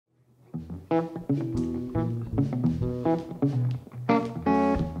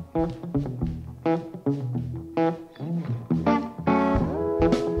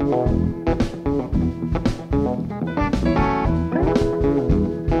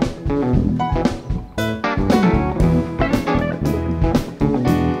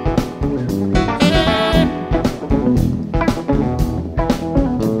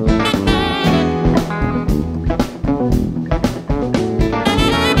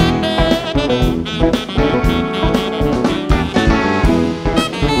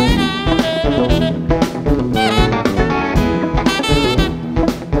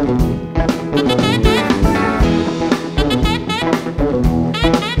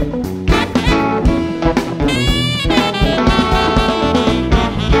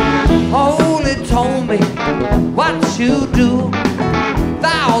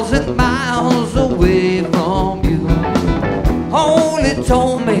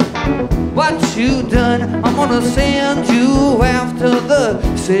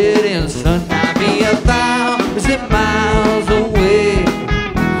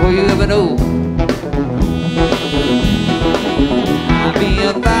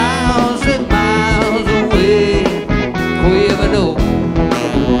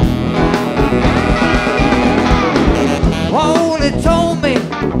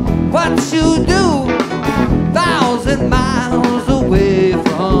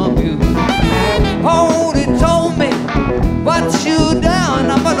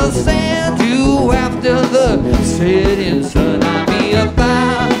Setting sun, I'll be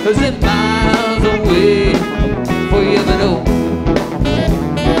 1,000 miles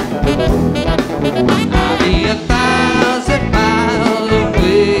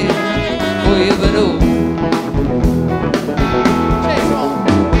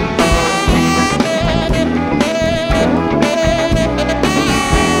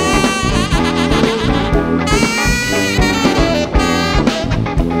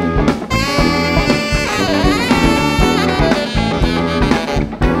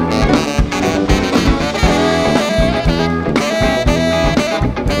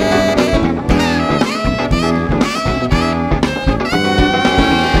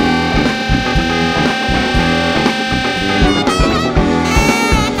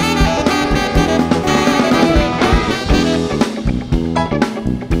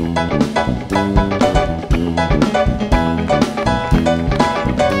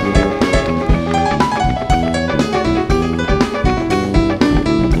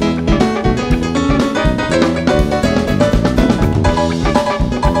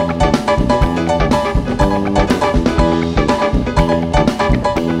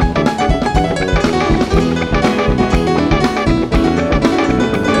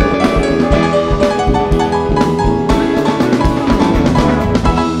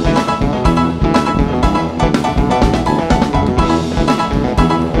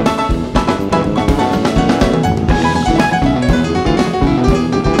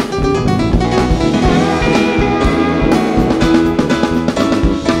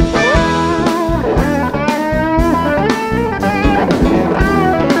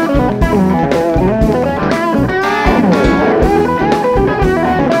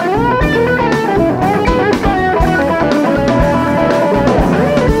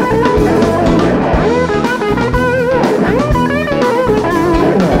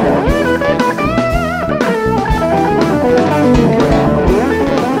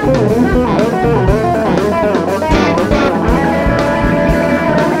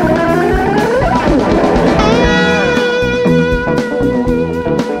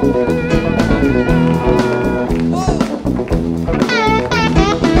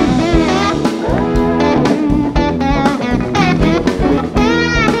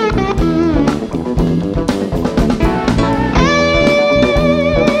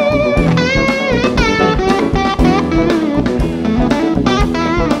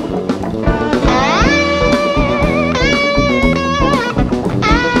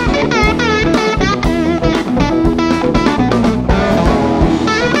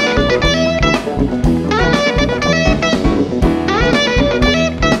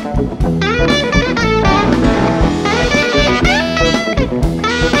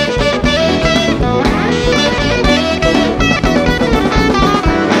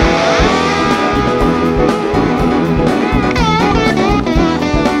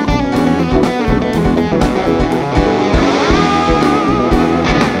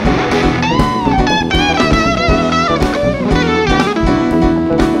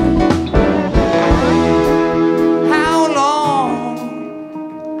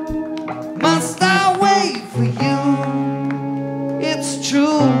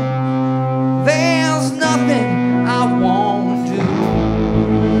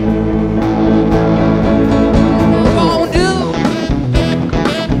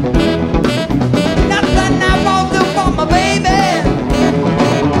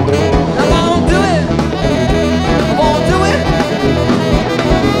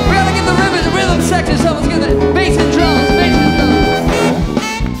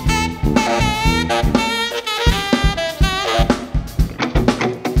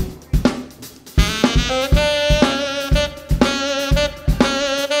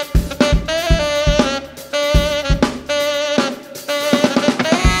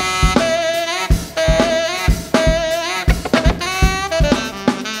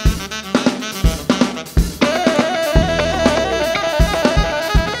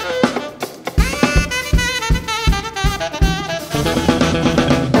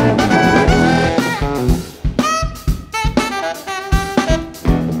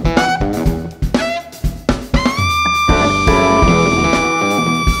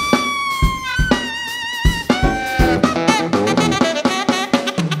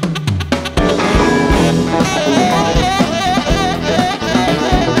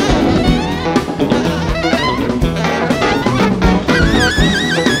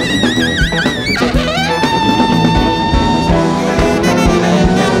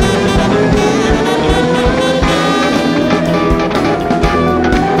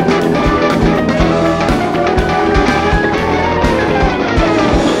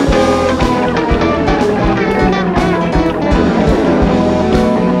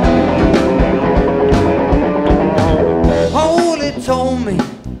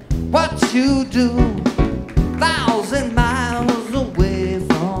what you do, 1,000 miles away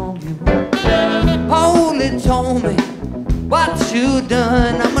from you. Holy told me what you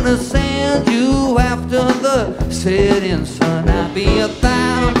done. I'm gonna send you after the setting sun. I'll be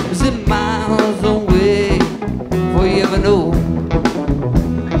 1,000 miles away before you ever know.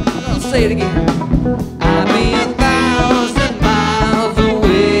 I'll say it again. I'll be 1,000 miles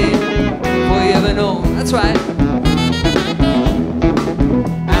away before you ever know. That's right.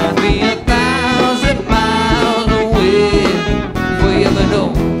 I'll be 1,000 miles away before you ever know.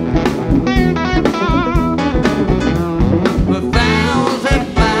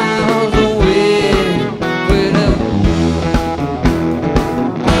 1,000 miles away before you ever know.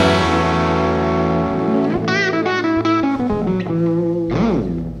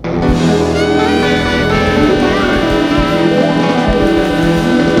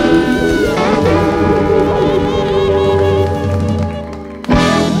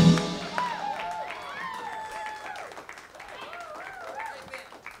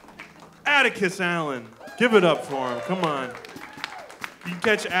 Atticus Allen. Give it up for him. Come on. You can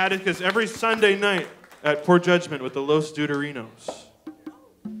catch Atticus every Sunday night at Poor Judgment with the Los Deuterinos.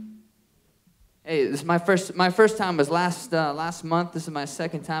 Hey, this is my first time was last month. This is my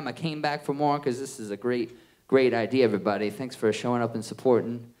second time. I came back for more because this is a great idea, everybody. Thanks for showing up and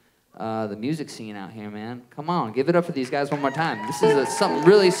supporting the music scene out here, man. Come on, give it up for these guys one more time. This is something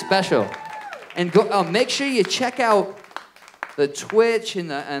really special. And go, make sure you check out the Twitch and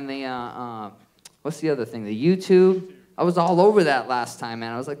the what's the other thing? The YouTube. I was all over that last time,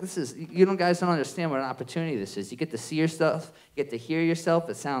 man. I was like, guys don't understand what an opportunity this is. You get to see your stuff, you get to hear yourself.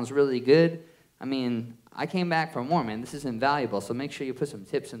 It sounds really good. I mean, I came back for more, man. This is invaluable. So make sure you put some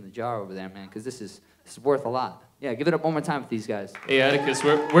tips in the jar over there, man, because this is worth a lot. Yeah, give it up one more time for these guys. Hey, Atticus,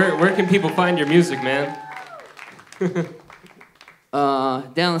 where can people find your music, man?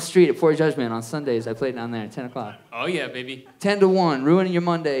 Down the street at Poor Judgment on Sundays. I play down there at 10 o'clock. Oh, yeah, baby. 10 to 1, ruining your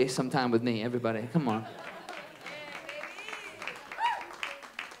Monday sometime with me, everybody. Come on.